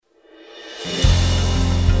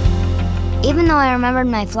Even though I remembered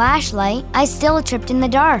my flashlight, I still tripped in the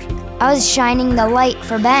dark. I was shining the light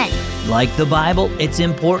for Ben. Like the Bible, it's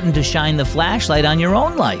important to shine the flashlight on your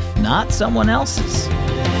own life, not someone else's.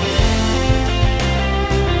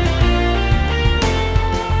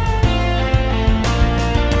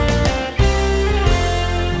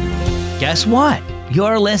 Guess what?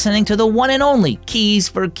 You're listening to the one and only Keys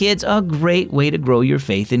for Kids, a great way to grow your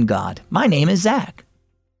faith in God. My name is Zach.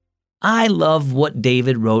 I love what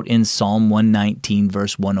David wrote in Psalm 119,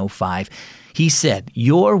 verse 105. He said,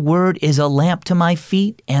 "Your word is a lamp to my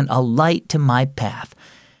feet and a light to my path."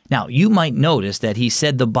 Now, you might notice that he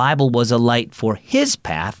said the Bible was a light for his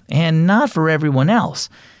path and not for everyone else.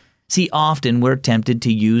 See, often we're tempted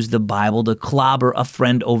to use the Bible to clobber a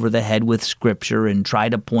friend over the head with Scripture and try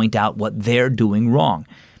to point out what they're doing wrong.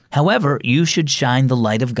 However, you should shine the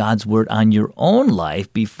light of God's Word on your own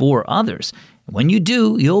life before others. When you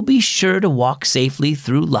do, you'll be sure to walk safely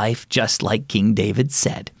through life just like King David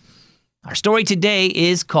said. Our story today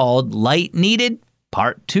is called Light Needed,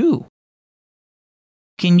 Part 2.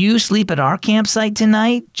 "Can you sleep at our campsite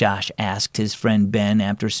tonight?" Josh asked his friend Ben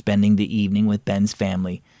after spending the evening with Ben's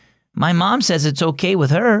family. "My mom says it's okay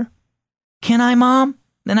with her." "Can I, Mom?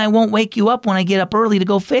 Then I won't wake you up when I get up early to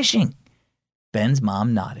go fishing." Ben's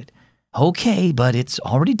mom nodded. "Okay, but it's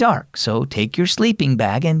already dark, so take your sleeping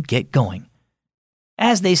bag and get going."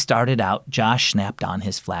 As they started out, Josh snapped on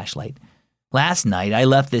his flashlight. "Last night, I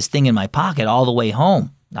left this thing in my pocket all the way home.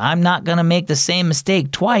 I'm not going to make the same mistake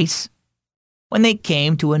twice." When they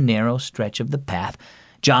came to a narrow stretch of the path,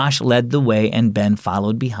 Josh led the way and Ben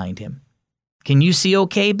followed behind him. "Can you see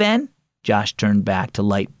okay, Ben?" Josh turned back to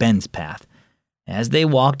light Ben's path. As they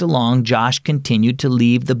walked along, Josh continued to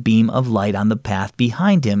leave the beam of light on the path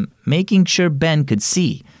behind him, making sure Ben could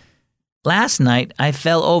see. "Last night, I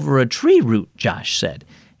fell over a tree root," Josh said,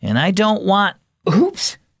 "and I don't want—"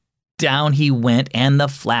 Oops! Down he went, and the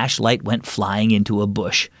flashlight went flying into a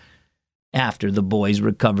bush. After the boys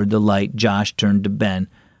recovered the light, Josh turned to Ben.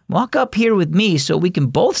 "Walk up here with me so we can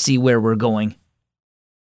both see where we're going."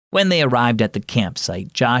 When they arrived at the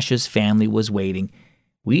campsite, Josh's family was waiting.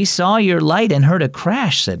 "We saw your light and heard a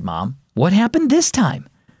crash," said Mom. "What happened this time?"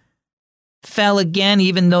 "Fell again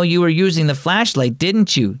even though you were using the flashlight,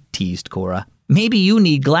 didn't you?" teased Cora. "Maybe you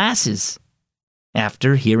need glasses."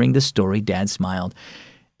 After hearing the story, Dad smiled.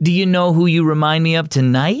 "Do you know who you remind me of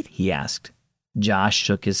tonight?" he asked. Josh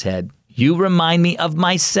shook his head. "You remind me of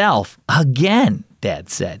myself again," Dad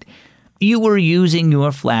said. "You were using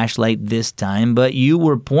your flashlight this time, but you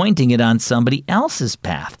were pointing it on somebody else's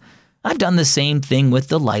path. I've done the same thing with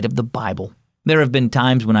the light of the Bible. There have been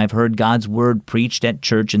times when I've heard God's word preached at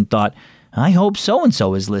church and thought, I hope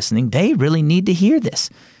so-and-so is listening. They really need to hear this.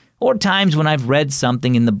 Or times when I've read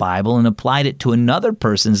something in the Bible and applied it to another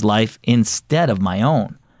person's life instead of my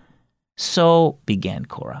own." "So," began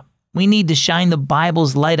Cora, "we need to shine the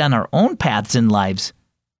Bible's light on our own paths and lives."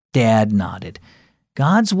 Dad nodded.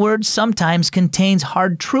 "God's word sometimes contains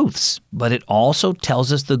hard truths, but it also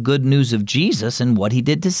tells us the good news of Jesus and what he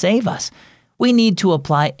did to save us. We need to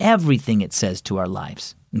apply everything it says to our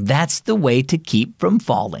lives. That's the way to keep from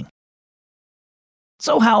falling."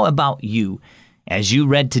 So how about you? As you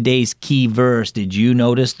read today's key verse, did you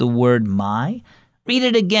notice the word "my"? Read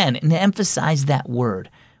it again and emphasize that word.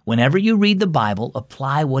 Whenever you read the Bible,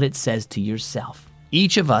 apply what it says to yourself.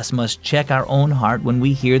 Each of us must check our own heart when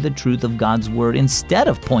we hear the truth of God's word instead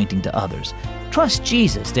of pointing to others. Trust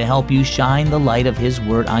Jesus to help you shine the light of his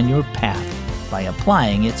word on your path by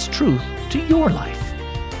applying its truth to your life.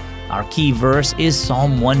 Our key verse is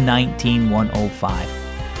Psalm 119, 105.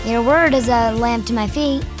 "Your word is a lamp to my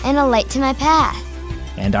feet and a light to my path."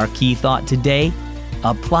 And our key thought today,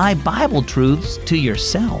 apply Bible truths to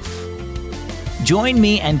yourself. Join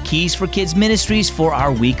me and Keys for Kids Ministries for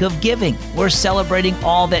our week of giving. We're celebrating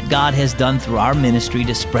all that God has done through our ministry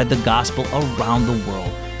to spread the gospel around the world.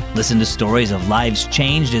 Listen to stories of lives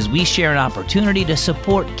changed as we share an opportunity to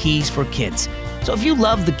support Keys for Kids. So if you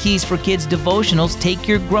love the Keys for Kids devotionals, take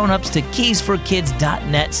your grown-ups to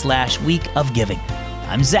keysforkids.net/week of giving.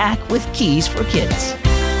 I'm Zach with Keys for Kids.